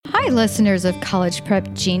Hi, listeners of College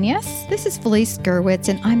Prep Genius. This is Felice Gerwitz,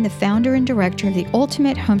 and I'm the founder and director of the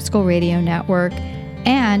Ultimate Homeschool Radio Network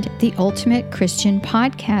and the Ultimate Christian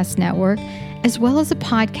Podcast Network, as well as a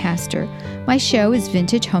podcaster. My show is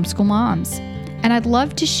Vintage Homeschool Moms, and I'd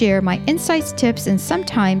love to share my insights, tips, and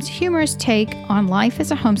sometimes humorous take on life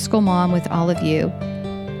as a homeschool mom with all of you.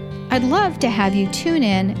 I'd love to have you tune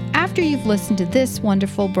in after you've listened to this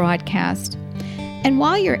wonderful broadcast. And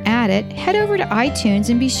while you're at it, head over to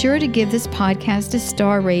iTunes and be sure to give this podcast a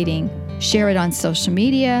star rating. Share it on social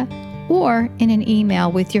media or in an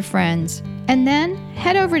email with your friends. And then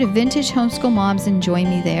head over to Vintage Homeschool Moms and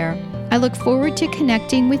join me there. I look forward to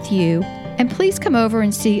connecting with you. And please come over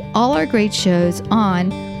and see all our great shows on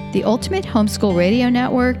the Ultimate Homeschool Radio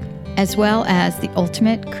Network, as well as the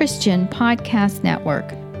Ultimate Christian Podcast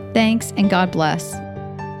Network. Thanks, and God bless.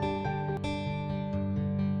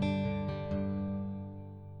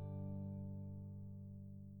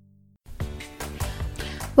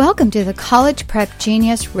 Welcome to the College Prep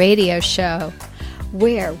Genius Radio Show,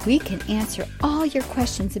 where we can answer all your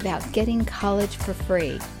questions about getting college for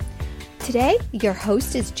free. Today, your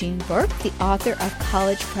host is Jean Burke, the author of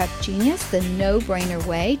College Prep Genius, the no-brainer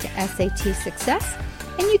way to SAT success,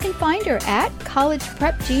 and you can find her at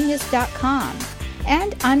collegeprepgenius.com.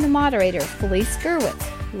 And I'm the moderator, Felice Gerwitz.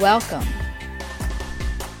 Welcome.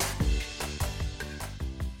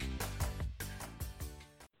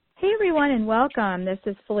 Hey everyone, and welcome. This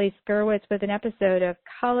is Felice Gerwitz with an episode of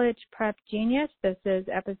College Prep Genius. This is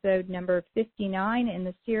episode number 59 in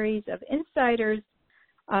the series of Insiders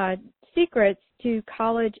Secrets to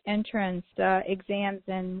College Entrance Exams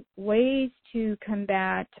and Ways to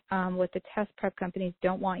Combat what the test prep companies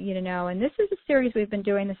don't want you to know. And this is a series we've been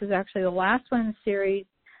doing. This is actually the last one in the series.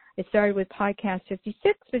 It started with podcast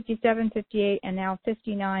 56, 57, 58, and now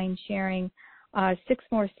 59, sharing 6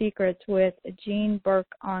 more secrets with Jean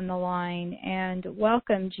Burke on the line. And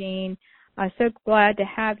welcome, Jean. So glad to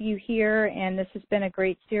have you here, and this has been a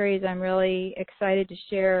great series. I'm really excited to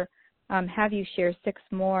have you share 6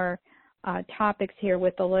 more topics here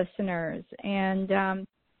with the listeners. And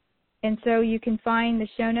so you can find the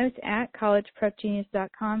show notes at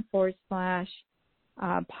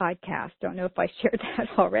collegeprepgenius.com/podcast. Don't know if I shared that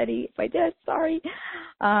already. If I did, sorry.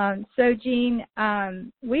 So, Jean,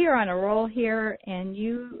 we are on a roll here, and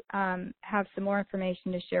you have some more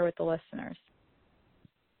information to share with the listeners.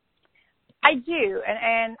 I do,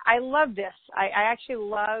 and I love this. I actually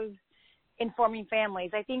love informing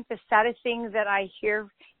families. I think the saddest things that I hear,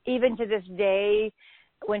 even to this day,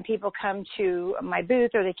 when people come to my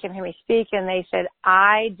booth or they come hear me speak and they said,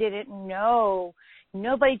 I didn't know,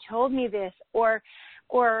 nobody told me this, or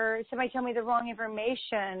somebody told me the wrong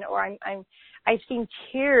information, or I've seen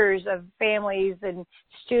tears of families and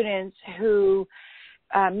students who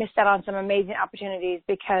missed out on some amazing opportunities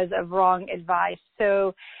because of wrong advice.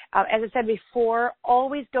 So, as I said before,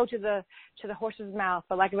 always go to the horse's mouth,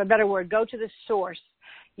 for lack of a better word. Go to the source.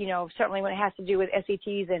 You know, certainly when it has to do with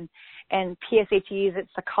SATs and PSATs,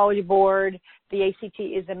 it's the College Board. The ACT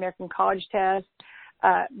is the American College Test.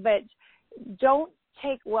 But don't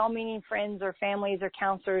take well-meaning friends or families or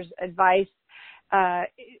counselors' advice at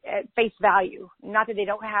face value. Not that they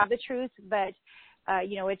don't have the truth, but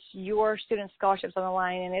it's your student scholarships on the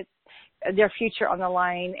line, and it's their future on the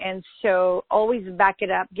line. And so always back it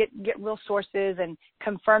up, get real sources, and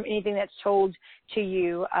confirm anything that's told to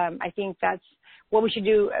you. I think that's what we should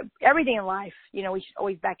do. Everything in life, we should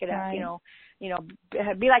always back it up. Right.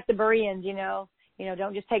 Be like the Bereans.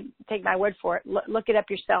 Don't just take my word for it. Look it up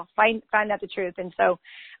yourself. Find out the truth. And so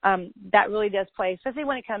that really does play, especially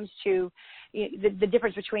when it comes to the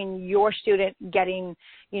difference between your student getting,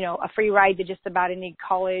 a free ride to just about any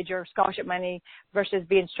college or scholarship money versus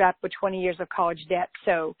being strapped with 20 years of college debt.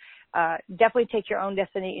 So definitely take your own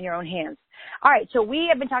destiny in your own hands. All right. So we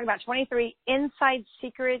have been talking about 23 inside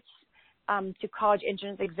secrets to college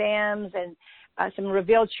entrance exams, and some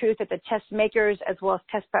revealed truth that the test makers as well as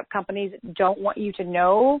test prep companies don't want you to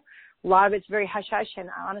know. A lot of it's very hush-hush, and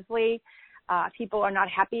honestly, people are not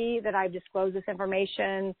happy that I've disclosed this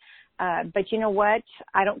information. But you know what?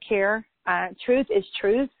 I don't care. Truth is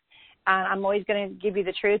truth. I'm always going to give you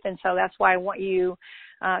the truth, and so that's why I want you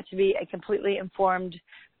to be a completely informed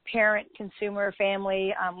parent, consumer,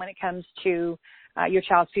 family when it comes to your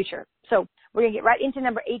child's future. So we're going to get right into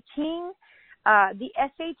number 18. The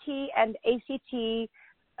SAT and ACT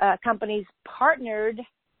companies partnered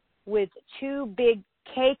with 2 big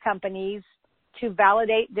K companies to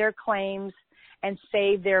validate their claims and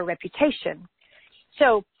save their reputation.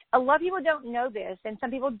 So a lot of people don't know this, and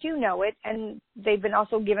some people do know it, and they've been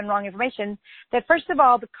also given wrong information, that first of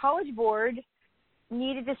all, the College Board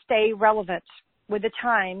needed to stay relevant. with the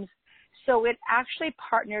times. So it actually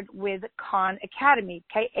partnered with Khan Academy,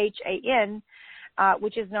 Khan,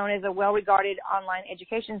 which is known as a well-regarded online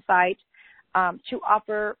education site, to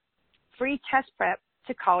offer free test prep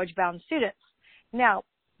to college-bound students. Now,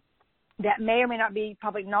 that may or may not be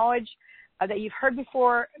public knowledge that you've heard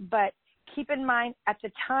before, but keep in mind at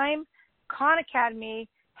the time, Khan Academy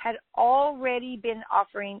had already been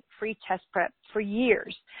offering free test prep for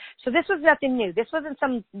years. So this was nothing new. This wasn't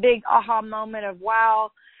some big aha moment of,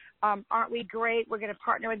 wow, aren't we great? We're going to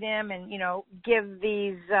partner with them and, give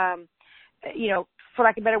these, for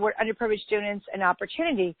lack of a better word, underprivileged students an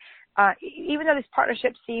opportunity. Even though this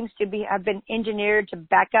partnership seems to have been engineered to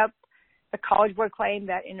back up the College Board claim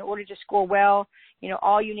that in order to score well,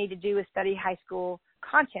 all you need to do is study high school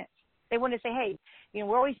content. They want to say, hey,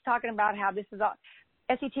 we're always talking about how this is all,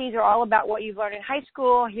 SATs are all about what you've learned in high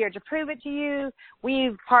school. Here to prove it to you,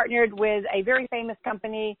 we've partnered with a very famous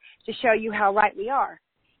company to show you how right we are.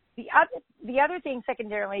 The other thing,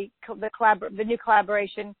 secondarily, the new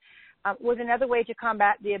collaboration was another way to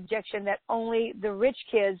combat the objection that only the rich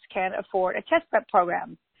kids can afford a test prep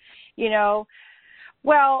program.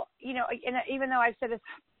 Well, and even though I've said this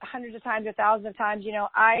hundreds of times or thousands of times,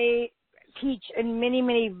 I teach in many,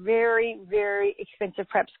 many very, very expensive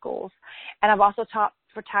prep schools. And I've also taught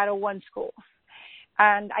for Title I schools.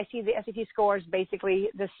 And I see the SAT scores basically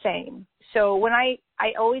the same. So when I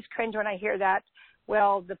always cringe when I hear that,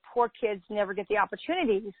 well, the poor kids never get the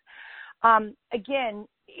opportunities. Again,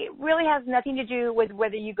 it really has nothing to do with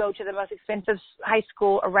whether you go to the most expensive high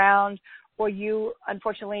school around or you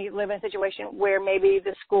unfortunately live in a situation where maybe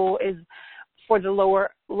the school is for the lower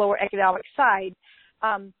economic side.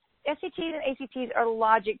 SATs and ACTs are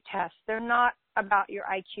logic tests. They're not about your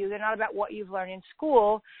IQ. They're not about what you've learned in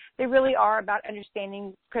school. They really are about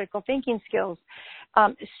understanding critical thinking skills.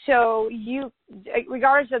 So you,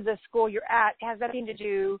 regardless of the school you're at, it has nothing to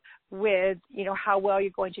do with, how well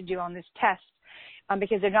you're going to do on this test,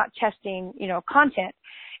 because they're not testing, content.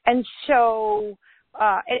 And so,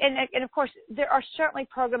 and of course, there are certainly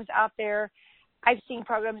programs out there. I've seen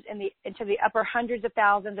programs into the upper hundreds of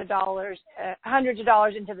thousands of dollars, hundreds of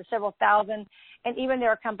dollars into the several thousand, and even there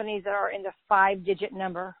are companies that are in the 5-digit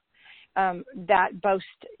number that boast,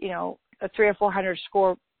 a 300 or 400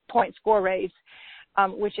 point score raise,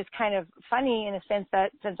 which is kind of funny in a sense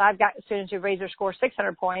that since I've got students who raise their score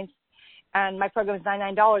 600 points, and my program is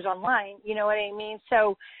 $99 online, you know what I mean?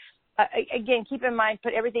 So again, keep in mind,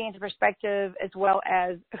 put everything into perspective as well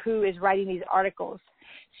as who is writing these articles.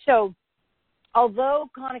 So although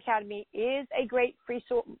Khan Academy is a great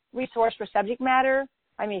resource for subject matter,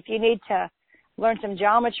 I mean, if you need to learn some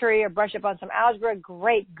geometry or brush up on some algebra,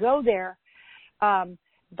 great, go there.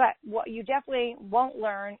 But what you definitely won't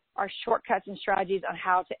learn are shortcuts and strategies on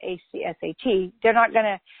how to ace the SAT. They're not going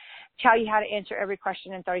to tell you how to answer every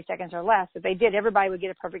question in 30 seconds or less. If they did, everybody would get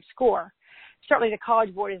a perfect score. Certainly the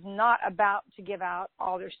College Board is not about to give out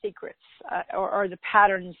all their secrets or the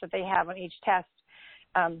patterns that they have on each test.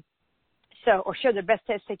 Or show their best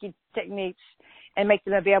test taking techniques and make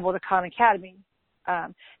them available to Khan Academy.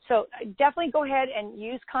 So definitely go ahead and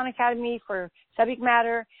use Khan Academy for subject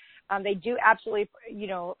matter. They do absolutely,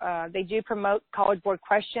 they do promote College Board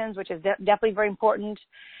questions, which is definitely very important,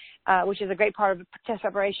 which is a great part of test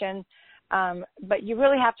preparation. But you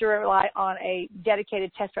really have to rely on a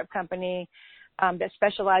dedicated test prep company that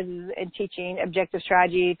specializes in teaching objective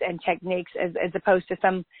strategies and techniques as opposed to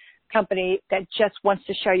some company that just wants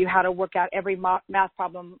to show you how to work out every math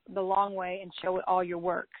problem the long way and show it all your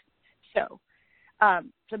work. So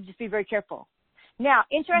just be very careful. Now,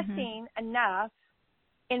 interesting enough,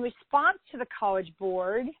 in response to the College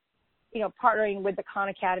Board, partnering with the Khan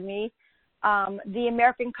Academy, the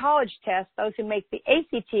American College Test, those who make the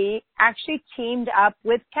ACT, actually teamed up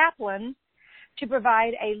with Kaplan to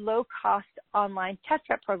provide a low-cost online test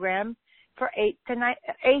prep program for 8th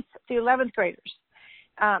through 11th graders.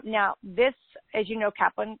 Now, this, as you know,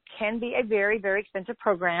 Kaplan can be a very, very expensive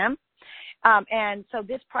program. And so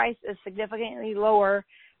this price is significantly lower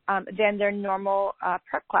than their normal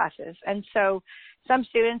prep classes. And so some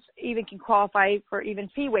students even can qualify for even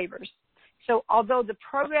fee waivers. So although the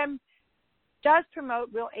program does promote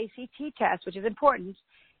real ACT tests, which is important,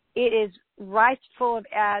 it is right full of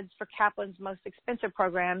ads for Kaplan's most expensive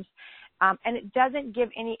programs, and it doesn't give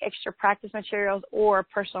any extra practice materials or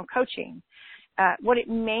personal coaching. What it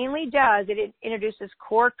mainly does, it introduces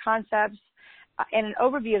core concepts and an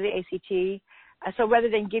overview of the ACT. So rather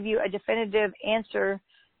than give you a definitive answer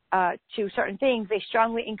to certain things, they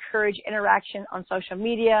strongly encourage interaction on social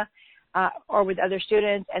media or with other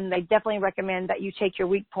students, and they definitely recommend that you take your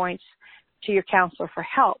weak points to your counselor for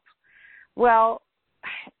help. Well,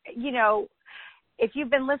 if you've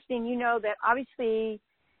been listening, you know that obviously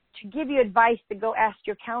to give you advice to go ask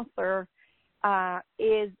your counselor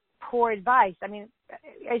is poor advice. I mean,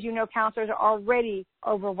 as you know, counselors are already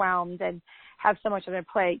overwhelmed and have so much on their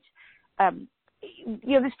plate.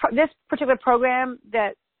 This particular program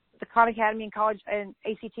that the Khan Academy and College and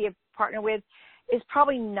ACT have partnered with is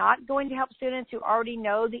probably not going to help students who already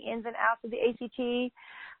know the ins and outs of the ACT,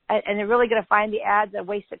 and they're really going to find the ads a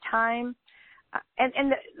waste of time.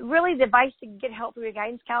 Really, the advice to get help from your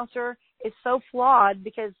guidance counselor is so flawed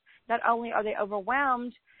because not only are they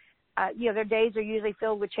overwhelmed, their days are usually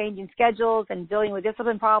filled with changing schedules and dealing with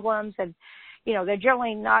discipline problems, and they're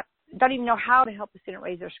generally don't even know how to help the student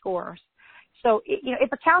raise their scores. So,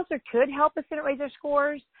 if a counselor could help a student raise their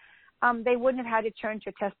scores, they wouldn't have had to turn to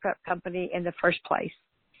a test prep company in the first place.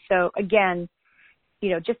 So again,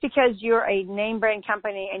 just because you're a name brand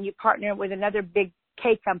company and you partner with another big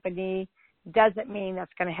K company doesn't mean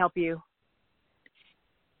that's going to help you.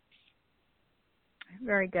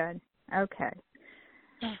 Very good. Okay.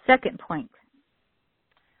 Second point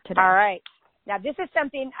today. All right. Now, this is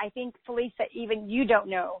something I think, Felice, that even you don't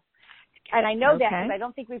know. And I know that because I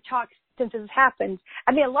don't think we've talked since this has happened.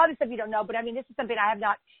 I mean, a lot of stuff you don't know, but I mean, this is something I have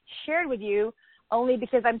not shared with you only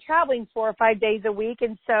because I'm traveling 4 or 5 days a week.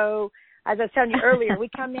 And so, as I was telling you earlier, we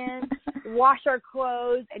come in, wash our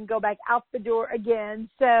clothes, and go back out the door again.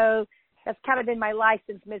 So that's kind of been my life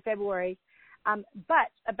since mid-February.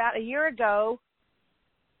 But about a year ago,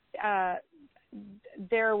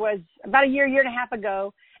 there was about a year and a half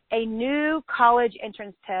ago, a new college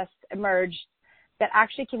entrance test emerged that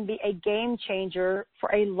actually can be a game changer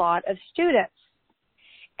for a lot of students.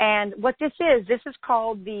 And what this is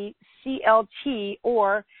called the CLT,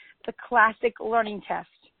 or the Classic Learning Test.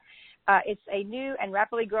 It's a new and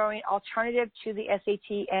rapidly growing alternative to the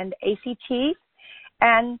SAT and ACT.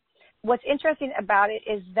 And what's interesting about it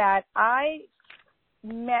is that I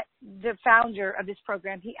met the founder of this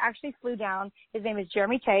program. He actually flew down. His name is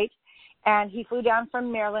Jeremy Tate. And he flew down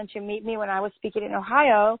from Maryland to meet me when I was speaking in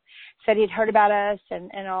Ohio, said he'd heard about us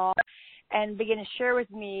and all, and began to share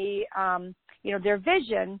with me, their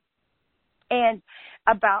vision and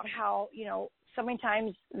about how, so many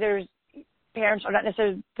times there's parents are not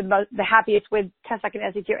necessarily the happiest with tests like an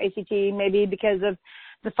SAT or ACT, maybe because of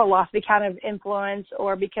the philosophy kind of influence,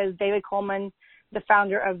 or because David Coleman, the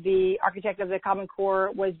founder of the architect of the Common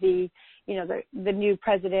Core, was the new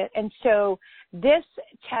president. And so this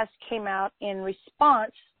test came out in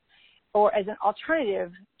response or as an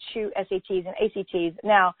alternative to SATs and ACTs.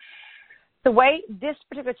 Now, the way this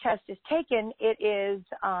particular test is taken, it is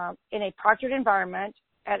in a proctored environment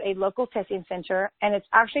at a local testing center, and it's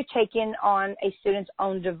actually taken on a student's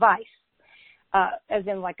own device, as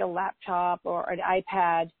in like a laptop or an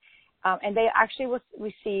iPad. And they actually will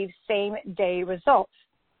receive same-day results.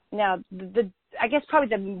 Now, I guess probably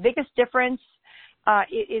the biggest difference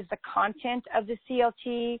is the content of the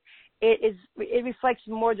CLT. It reflects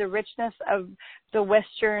more the richness of the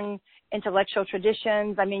Western intellectual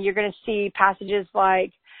traditions. I mean, you're going to see passages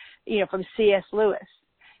like, from C.S. Lewis.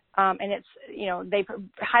 And it's, they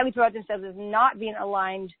highly promote themselves as not being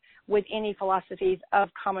aligned with any philosophies of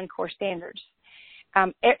Common Core standards.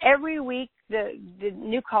 Every week, the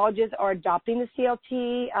new colleges are adopting the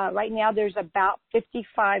CLT. Right now, there's about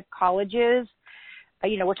 55 colleges.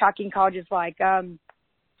 We're talking colleges like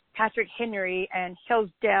Patrick Henry and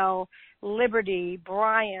Hillsdale, Liberty,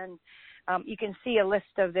 Bryan. You can see a list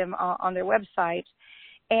of them on their website.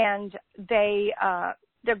 And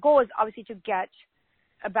their goal is obviously to get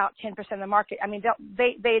about 10% of the market. I mean,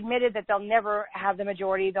 they admitted that they'll never have the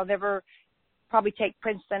majority. They'll never probably take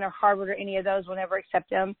Princeton or Harvard or any of those, will never accept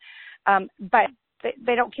them. But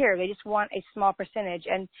they don't care. They just want a small percentage.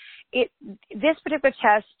 And this particular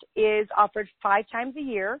test is offered 5 times a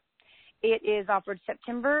year. It is offered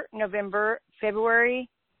September, November, February,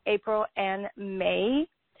 April, and May.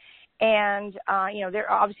 And, there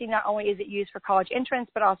obviously not only is it used for college entrance,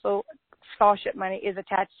 but also scholarship money is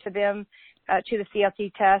attached to them, to the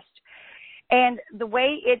CLT test. And the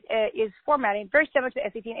way it is formatting, very similar to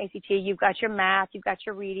SAT and ACT. You've got your math, you've got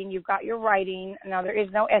your reading, you've got your writing. Now, there is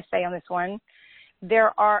no essay on this one.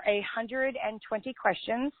 There are 120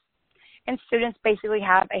 questions, and students basically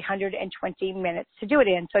have 120 minutes to do it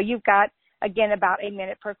in. So you've got, again, about a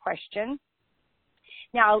minute per question.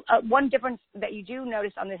 Now, one difference that you do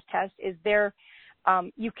notice on this test is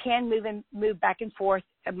you can move back and forth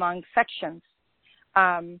among sections.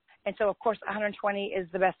 And so, of course, 120 is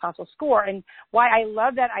the best possible score. And why I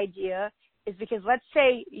love that idea is because let's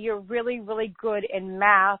say you're really, really good in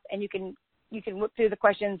math and you can whip through the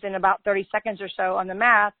questions in about 30 seconds or so on the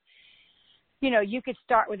math. you could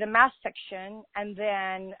start with a math section, and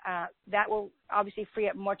then that will obviously free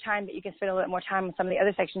up more time that you can spend a little bit more time on some of the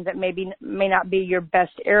other sections that may not be your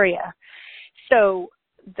best area. So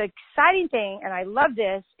the exciting thing, and I love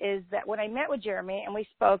this, is that when I met with Jeremy and we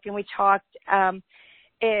spoke and we talked,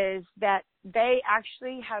 is that they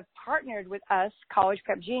actually have partnered with us, College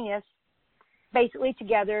Prep Genius, basically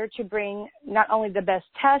together to bring not only the best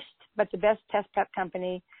test, but the best test prep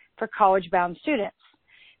company for college-bound students.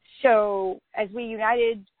 So as we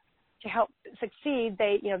united to help succeed,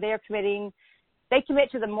 they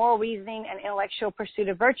commit to the moral reasoning and intellectual pursuit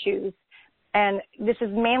of virtues. And this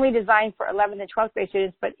is mainly designed for 11th and 12th grade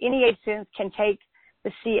students, but any age students can take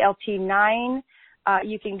the CLT-9.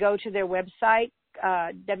 You can go to their website,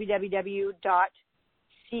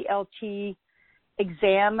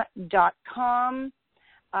 www.cltexam.com.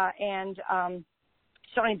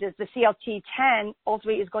 Certainly the CLT-10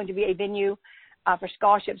 ultimately is going to be a venue for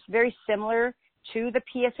scholarships very similar to the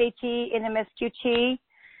PSAT and MSQT.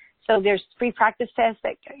 So there's free practice tests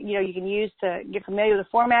that, you can use to get familiar with the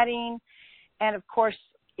formatting. And of course,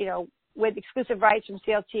 with exclusive rights from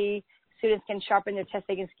CLT, students can sharpen their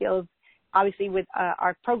test-taking skills, obviously with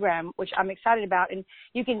our program, which I'm excited about. And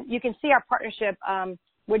you can see our partnership.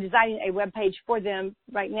 We're designing a web page for them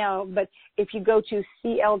right now, but if you go to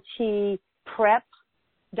cltprep.com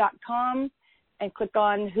and click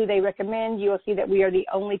on who they recommend, you will see that we are the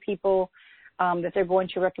only people that they're going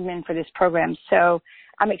to recommend for this program. So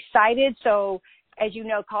I'm excited. So as you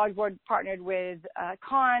know, College Board partnered with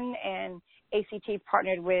Khan, and ACT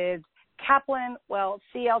partnered with Kaplan. Well,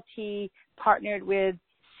 CLT partnered with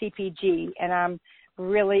CPG, and I'm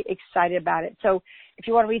really excited about it. So if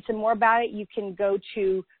you want to read some more about it, you can go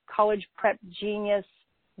to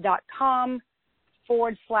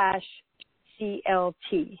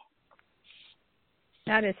collegeprepgenius.com/CLT.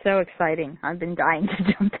 That is so exciting. I've been dying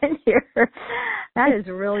to jump in here. That is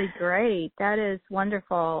really great. That is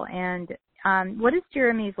wonderful. And what is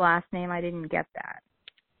Jeremy's last name? I didn't get that.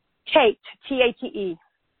 Tate, T-A-T-E.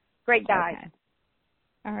 Great guy. Okay.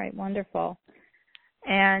 All right, wonderful.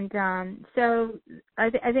 And so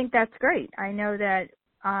I think that's great. I know that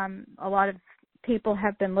a lot of people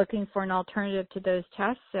have been looking for an alternative to those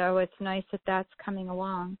tests, so it's nice that that's coming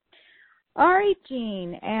along. All right,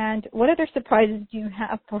 Jean, and what other surprises do you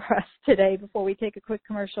have for us today before we take a quick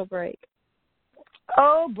commercial break?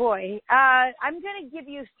 Oh, boy. I'm going to give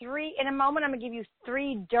you three. In a moment, I'm going to give you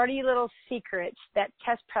three dirty little secrets that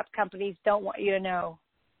test prep companies don't want you to know.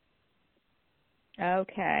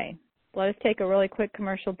 Okay. Let us take a really quick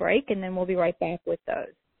commercial break, and then we'll be right back with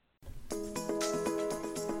those.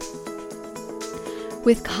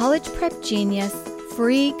 With College Prep Genius,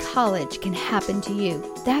 free college can happen to you.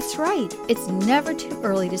 That's right. It's never too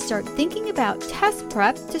early to start thinking about test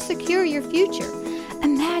prep to secure your future.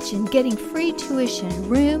 Imagine getting free tuition,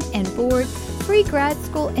 room and board, free grad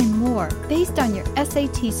school, and more based on your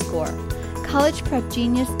SAT score. College Prep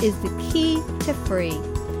Genius is the key to free.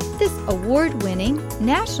 This award-winning,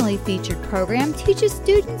 nationally featured program teaches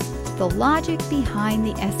students the logic behind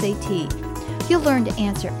the SAT. You'll learn to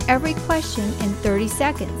answer every question in 30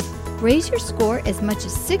 seconds. Raise your score as much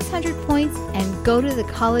as 600 points and go to the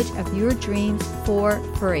college of your dreams for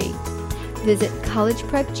free. Visit College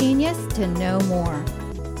Prep Genius to know more.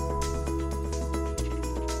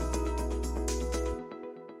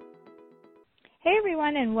 Hey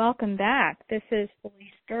everyone, and welcome back. This is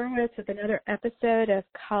Felice Gerwitz with another episode of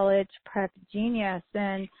College Prep Genius.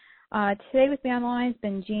 And today with me on the line has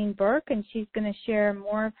been Jean Burke, and she's going to share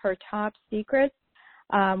more of her top secrets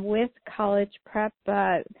with College Prep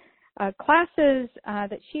classes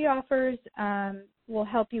that she offers. Will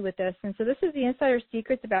help you with this. And so this is the insider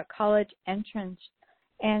secrets about college entrance.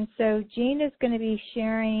 And so Jean is going to be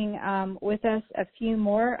sharing with us a few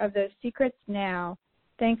more of those secrets now.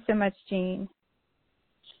 Thanks so much, Jean.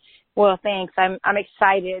 Well, thanks. I'm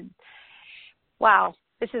excited. Wow,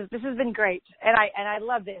 this has been great, and I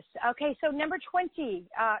love this. Okay, so number 20,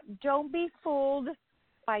 don't be fooled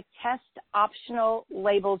by test optional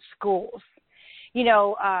labeled schools.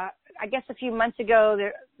 I guess a few months ago,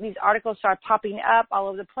 these articles started popping up all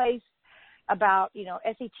over the place about,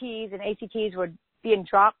 SATs and ACTs were being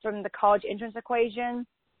dropped from the college entrance equation.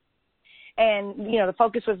 And, the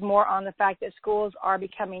focus was more on the fact that schools are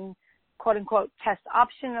becoming, quote unquote, test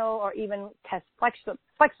optional or even test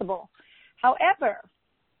flexible. However,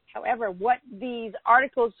 what these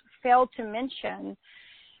articles failed to mention,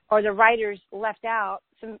 or the writers left out,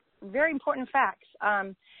 some very important facts.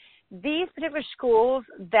 These particular schools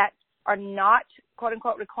that are not, quote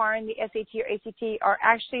unquote, requiring the SAT or ACT are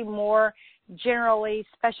actually more generally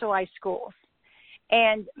specialized schools.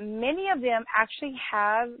 And many of them actually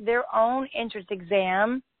have their own entrance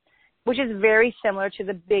exam, which is very similar to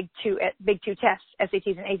the big two tests,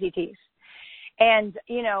 SATs and ACTs. And,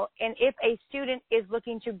 and if a student is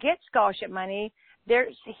looking to get scholarship money,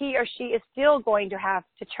 he or she is still going to have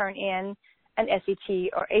to turn in an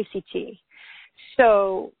SAT or ACT.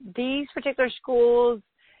 So these particular schools,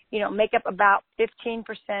 make up about 15%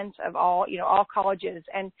 of all colleges.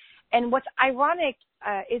 And what's ironic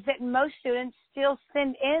is that most students still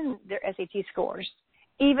send in their SAT scores,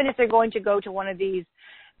 even if they're going to go to one of these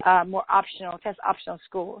more optional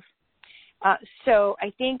schools. So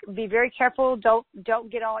I think be very careful. Don't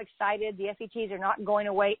get all excited. The SATs are not going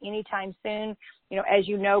away anytime soon. As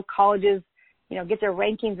you know, colleges, get their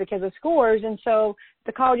rankings because of scores. And so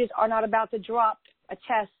the colleges are not about to drop a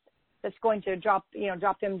test that's going to drop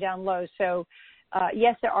them down low. So,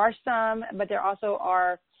 yes, there are some, but there also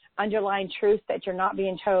are underlying truths that you're not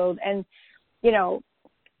being told. And,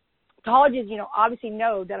 colleges, obviously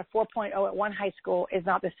know that a 4.0 at one high school is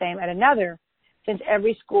not the same at another, since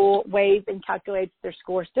every school weighs and calculates their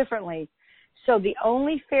scores differently. So the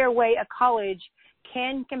only fair way a college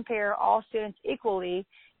can compare all students equally,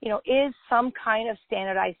 is some kind of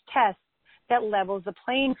standardized test that levels the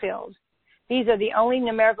playing field. These are the only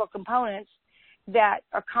numerical components that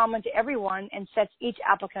are common to everyone and sets each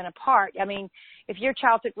applicant apart. I mean, if your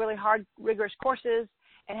child took really hard, rigorous courses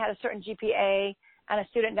and had a certain GPA, and a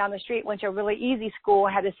student down the street went to a really easy school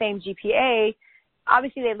and had the same GPA,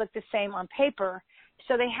 obviously they look the same on paper.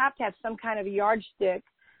 So they have to have some kind of yardstick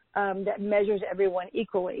that measures everyone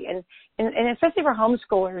equally. And especially for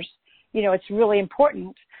homeschoolers, it's really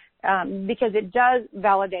important because it does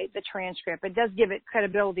validate the transcript. It does give it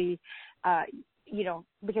credibility,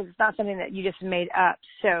 because it's not something that you just made up.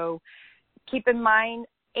 So keep in mind,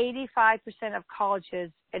 85% of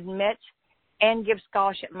colleges admit and give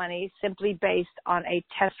scholarship money simply based on a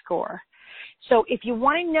test score. So if you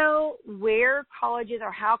want to know where colleges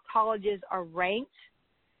or how colleges are ranked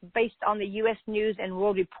based on the U.S. News and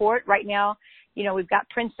World Report, right now, we've got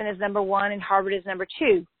Princeton as number 1 and Harvard as number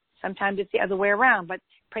 2. Sometimes it's the other way around, but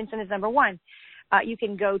Princeton is number 1. You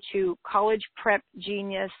can go to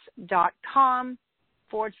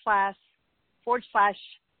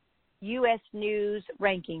collegeprepgenius.com//U.S. News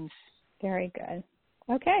rankings. Very good.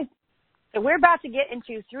 Okay. So we're about to get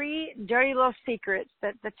into 3 dirty little secrets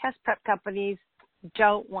that the test prep companies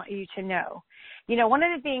don't want you to know. One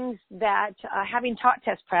of the things that having taught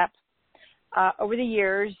test prep over the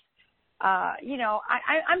years,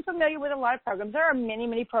 I'm familiar with a lot of programs. There are many,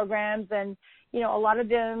 many programs, and, a lot of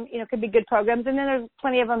them, could be good programs. And then there's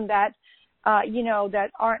plenty of them that, that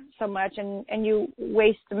aren't so much, and you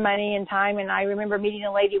waste money and time. And I remember meeting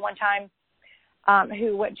a lady one time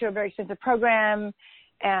who went to a very expensive program,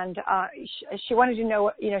 and she wanted to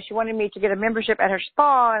know, she wanted me to get a membership at her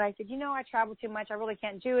spa. And I said, I travel too much. I really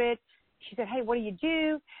can't do it. She said, hey, what do you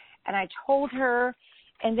do? And I told her,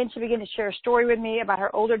 and then she began to share a story with me about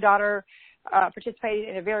her older daughter participated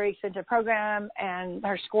in a very expensive program, and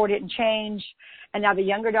her score didn't change. And now the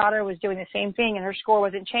younger daughter was doing the same thing, and her score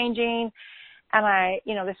wasn't changing. And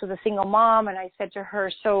this was a single mom, and I said to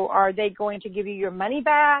her, so are they going to give you your money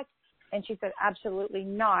back? And she said, absolutely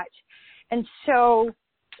not. And so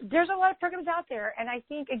there's a lot of programs out there. And I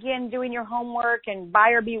think, again, doing your homework and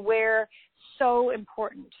buyer beware, so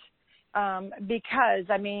important. Because,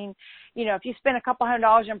 if you spend a couple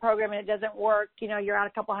 $100s on a program and it doesn't work, you're out a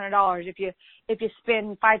couple $100. If you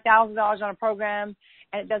spend $5,000 on a program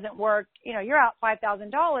and it doesn't work, you're out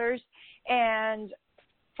 $5,000. And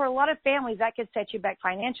for a lot of families, that could set you back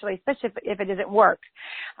financially, especially if it doesn't work.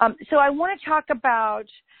 So I want to talk about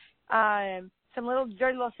some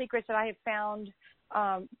dirty little secrets that I have found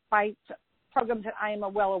by programs that I am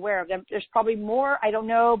well aware of. There's probably more, I don't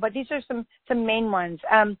know, but these are some main ones.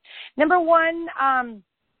 Number one,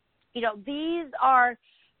 these are,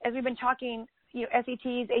 as we've been talking,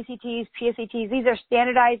 SATs, ACTs, PSATs, these are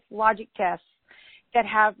standardized logic tests that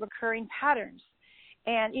have recurring patterns.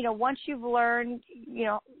 And, once you've learned,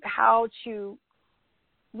 how to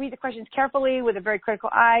read the questions carefully with a very critical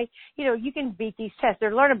eye, you can beat these tests.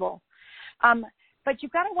 They're learnable. But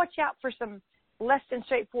you've got to watch out for some less than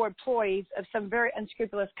straightforward ploys of some very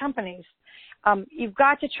unscrupulous companies. You've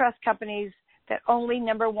got to trust companies that only,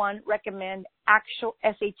 number 1, recommend actual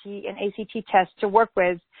SAT and ACT tests to work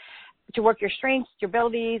with, to work your strengths, your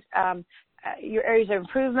abilities, your areas of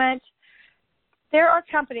improvement. There are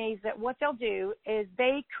companies that what they'll do is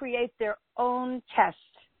they create their own tests.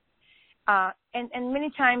 And many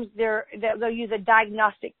times they'll use a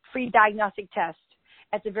free diagnostic test.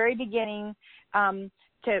 at the very beginning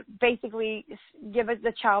to basically give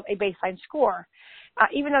the child a baseline score.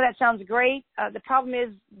 Even though that sounds great, the problem is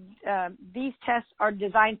these tests are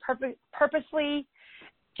designed purposely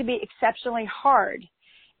to be exceptionally hard.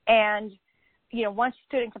 And, once a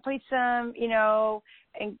student completes them,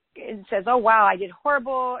 and says, oh, wow, I did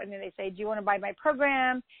horrible. And then they say, do you want to buy my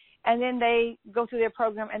program? And then they go through their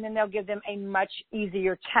program, and then they'll give them a much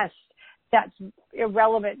easier test that's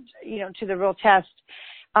irrelevant, to the real test.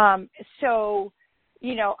 So,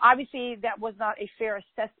 obviously that was not a fair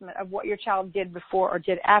assessment of what your child did before or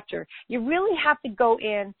did after. You really have to go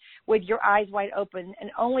in with your eyes wide open and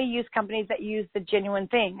only use companies that use the genuine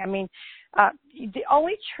thing. I mean, the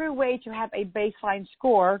only true way to have a baseline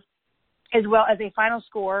score as well as a final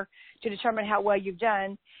score to determine how well you've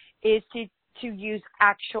done is to use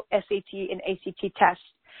actual SAT and ACT tests.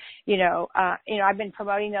 I've been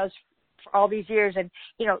promoting those for all these years, and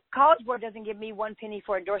College Board doesn't give me one penny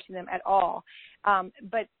for endorsing them at all,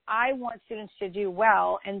 but I want students to do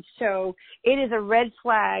well, and so it is a red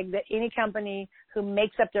flag that any company who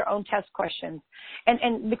makes up their own test questions,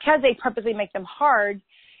 and because they purposely make them hard,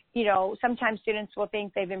 sometimes students will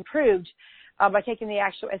think they've improved by taking the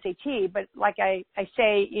actual SAT, but like I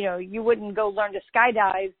say, you wouldn't go learn to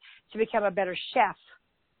skydive to become a better chef.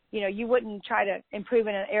 You wouldn't try to improve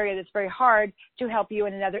in an area that's very hard to help you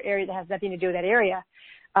in another area that has nothing to do with that area.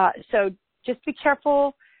 So just be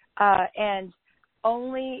careful and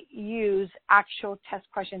only use actual test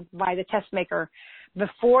questions by the test maker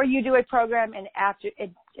before you do a program and after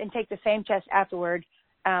and take the same test afterward.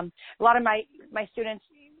 A lot of my students,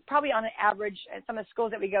 probably on an average, at some of the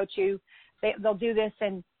schools that we go to, they'll do this,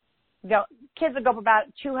 and kids will go up about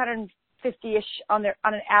 250-ish on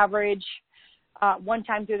an average. One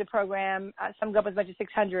time through the program, some go up as much as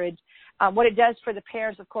 600. What it does for the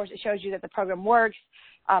parents, of course, it shows you that the program works.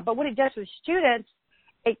 But what it does for the students,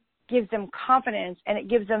 it gives them confidence, and it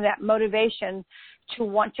gives them that motivation to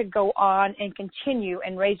want to go on and continue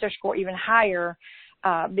and raise their score even higher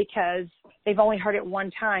because they've only heard it one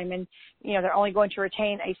time, and they're only going to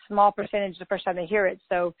retain a small percentage the first time they hear it.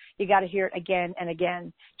 So you got to hear it again and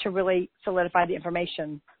again to really solidify the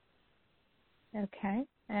information. Okay.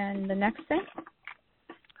 And the next thing?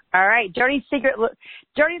 All right, dirty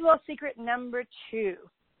little secret number 2.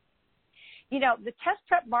 The test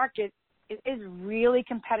prep market is really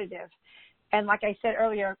competitive. And like I said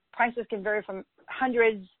earlier, prices can vary from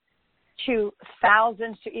hundreds to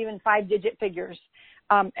thousands to even 5-digit figures.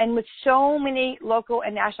 And with so many local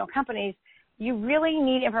and national companies, you really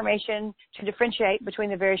need information to differentiate between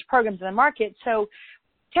the various programs in the market. So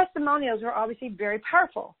testimonials are obviously very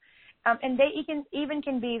powerful. And they even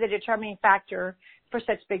can be the determining factor for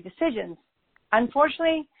such big decisions.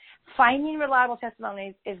 Unfortunately, finding reliable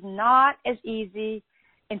testimonies is not as easy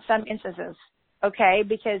in some instances, okay?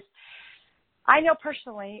 Because I know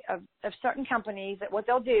personally of certain companies that what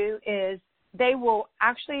they'll do is they will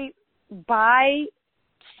actually buy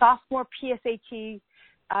sophomore PSAT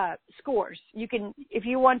scores. You can, if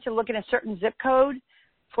you want to look at a certain zip code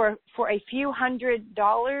for a few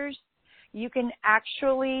 $100s, you can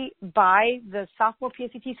actually buy the sophomore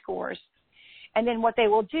PSAT scores. And then what they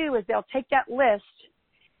will do is they'll take that list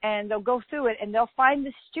and they'll go through it, and they'll find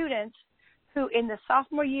the students who in the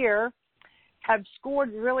sophomore year have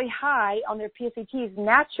scored really high on their PSATs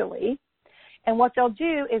naturally. And what they'll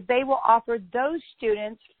do is they will offer those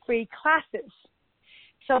students free classes.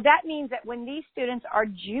 So that means that when these students are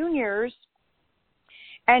juniors,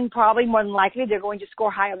 and probably more than likely they're going to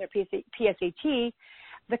score high on their PSAT,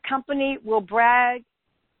 the company will brag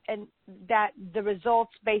and that the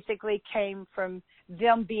results basically came from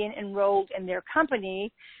them being enrolled in their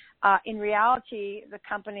company. In reality, the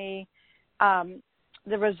company,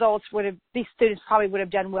 the results these students probably would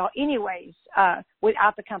have done well anyways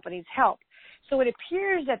without the company's help. So it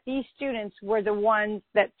appears that these students were the ones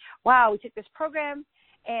that, wow, we took this program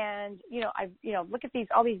and, look at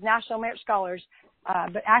all these national merit scholars.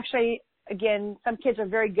 But actually, again, some kids are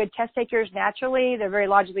very good test takers naturally. They're very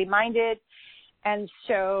logically minded. And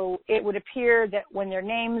so it would appear that when their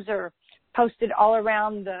names are posted all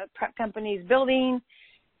around the prep company's building,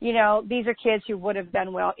 these are kids who would have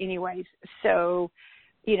done well anyways. So,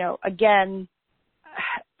 again,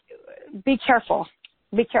 be careful.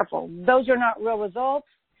 Be careful. Those are not real results.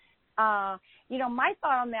 My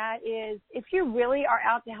thought on that is if you really are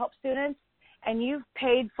out to help students and you've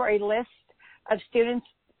paid for a list of students'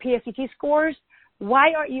 PSAT scores,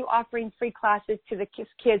 why aren't you offering free classes to the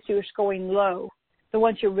kids who are scoring low, the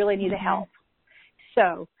ones who really need the help?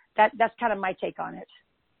 So that's kind of my take on it.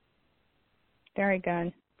 Very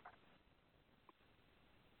good.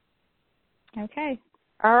 Okay.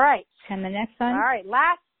 All right. And the next one? All right.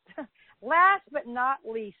 Last but not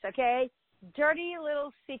least, okay, dirty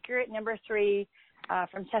little secret number 3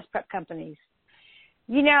 from test prep companies.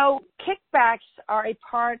 You know, kickbacks are a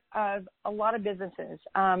part of a lot of businesses.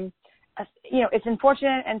 You know, it's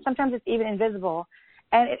unfortunate, and sometimes it's even invisible,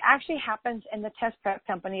 and it actually happens in the test prep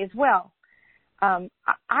company as well.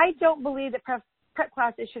 I don't believe that prep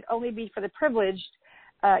classes should only be for the privileged,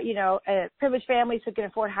 privileged families who can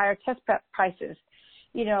afford higher test prep prices.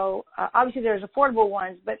 You know, obviously there's affordable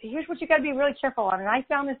ones, but here's what you got to be really careful on. And I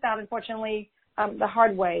found this out, unfortunately, the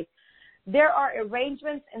hard way. There are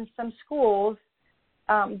arrangements in some schools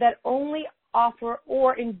that only offer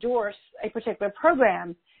or endorse a particular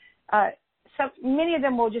program. Many of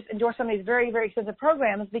them will just endorse some of these very, very expensive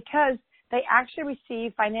programs because they actually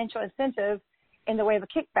receive financial incentive in the way of a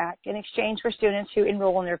kickback in exchange for students who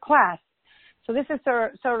enroll in their class. So this is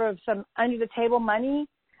sort of some under-the-table money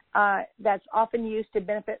that's often used to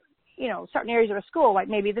benefit, you know, certain areas of a school, like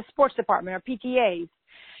maybe the sports department or PTAs.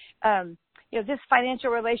 You know, this financial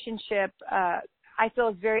relationship, I feel,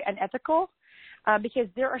 is very unethical because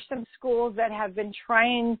there are some schools that have been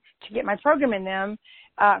trying to get my program in them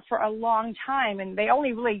for a long time, and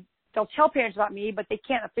they'll tell parents about me, but they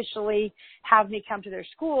can't officially have me come to their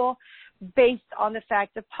school based on the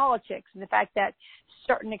fact of politics and the fact that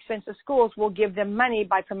certain expensive schools will give them money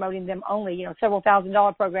by promoting them only, you know, several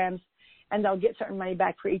 $1,000 programs, and they'll get certain money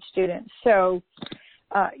back for each student. So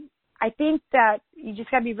I think that you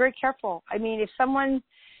just got to be very careful. I mean, if someone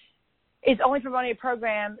is only promoting a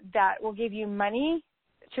program that will give you money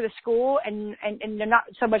to the school and they're not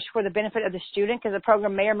so much for the benefit of the student because the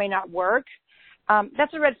program may or may not work,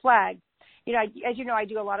 that's a red flag. You know, as you know, I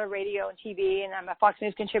do a lot of radio and TV, and I'm a Fox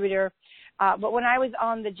News contributor. But when I was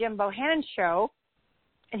on the Jim Bohannon show,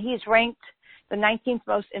 and he's ranked the 19th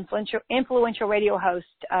most influential radio host,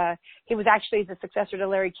 he was actually the successor to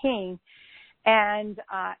Larry King. And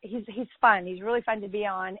he's fun. He's really fun to be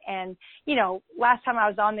on. And, you know, last time I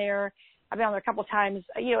was on there, I've been on there a couple of times,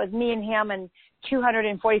 you know, it was me and him and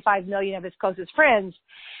 245 million of his closest friends.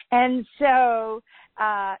 And so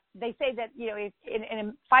they say that, you know, if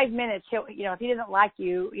in 5 minutes, he'll, you know, if he doesn't like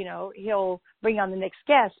you, you know, he'll bring on the next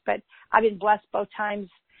guest. But I've been blessed both times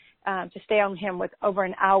to stay on him with over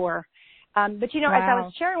an hour. But, you know, As I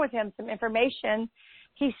was sharing with him some information,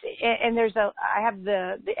 I have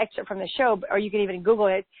the excerpt from the show, or you can even Google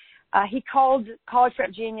it. He called College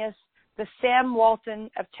Prep Genius the Sam Walton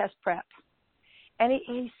of test prep. And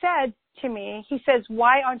he said to me, he says,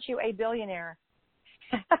 "Why aren't you a billionaire?"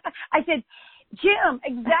 I said, "Jim,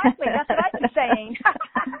 exactly. That's what I've been saying."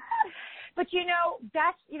 But, you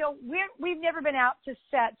know, we've never been out to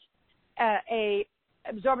set a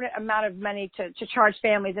absorbent amount of money to charge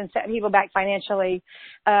families and set people back financially.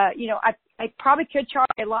 You know, I probably could charge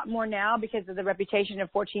a lot more now because of the reputation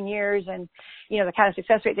of 14 years and, you know, the kind of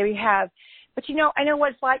success rate that we have. But, you know, I know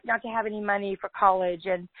what it's like not to have any money for college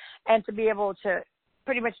and to be able to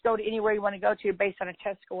pretty much go to anywhere you want to go to based on a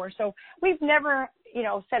test score. So we've never, you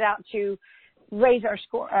know, set out to raise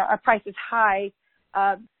our prices high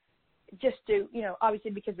just to, you know,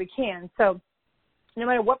 obviously because we can. So no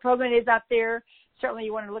matter what program it is out there, certainly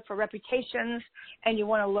you want to look for reputations and you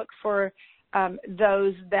want to look for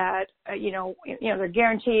those that, you know, their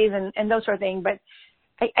guarantees and those sort of things. But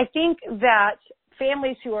I think that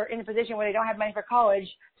families who are in a position where they don't have money for college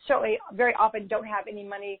certainly very often don't have any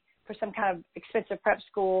money for some kind of expensive prep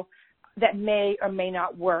school that may or may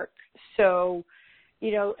not work. So,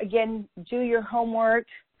 you know, again, do your homework,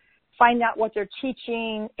 find out what they're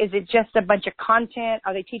teaching. Is it just a bunch of content?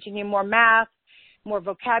 Are they teaching you more math, more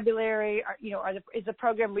vocabulary? Or, you know, is the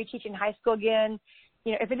program reteaching high school again?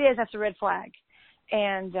 You know, if it is, that's a red flag.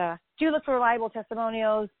 And do look for reliable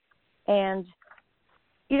testimonials and,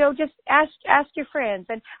 you know, just ask your friends.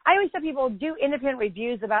 And I always tell people, do independent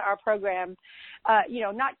reviews about our program.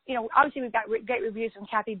 Obviously we've got great reviews from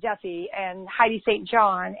Kathy Duffy and Heidi St.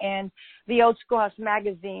 John and the Old Schoolhouse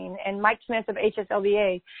Magazine and Mike Smith of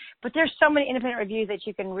HSLDA. But there's so many independent reviews that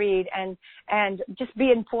you can read and just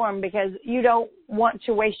be informed because you don't want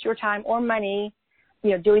to waste your time or money,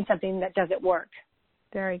 you know, doing something that doesn't work.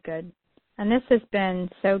 Very good. And this has been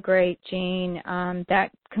so great, Jean. That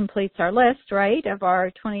completes our list, right, of our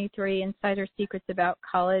 23 insider secrets about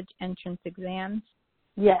college entrance exams?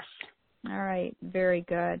 Yes. All right. Very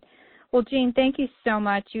good. Well, Jean, thank you so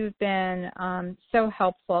much. You've been so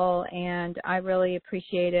helpful, and I really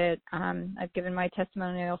appreciate it. I've given my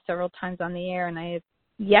testimonial several times on the air, and I have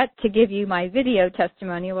yet to give you my video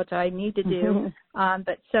testimonial, which I need to do,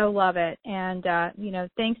 but so love it. And,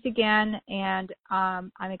 thanks again, and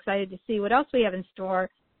I'm excited to see what else we have in store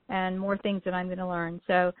and more things that I'm going to learn.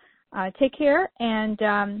 So Take care, and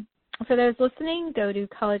for those listening, go to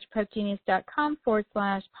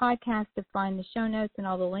collegeprepgenius.com/podcast to find the show notes and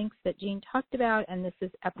all the links that Jean talked about, and this is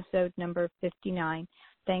episode number 59.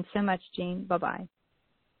 Thanks so much, Jean. Bye-bye.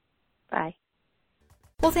 Bye.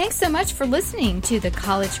 Well, thanks so much for listening to the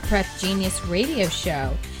College Prep Genius radio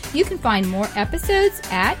show. You can find more episodes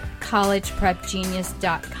at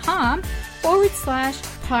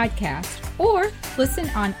collegeprepgenius.com/podcast or listen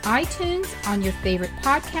on iTunes, on your favorite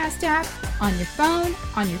podcast app, on your phone,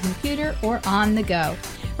 on your computer, or on the go.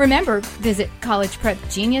 Remember, visit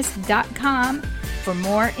collegeprepgenius.com for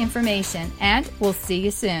more information, and we'll see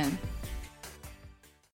you soon.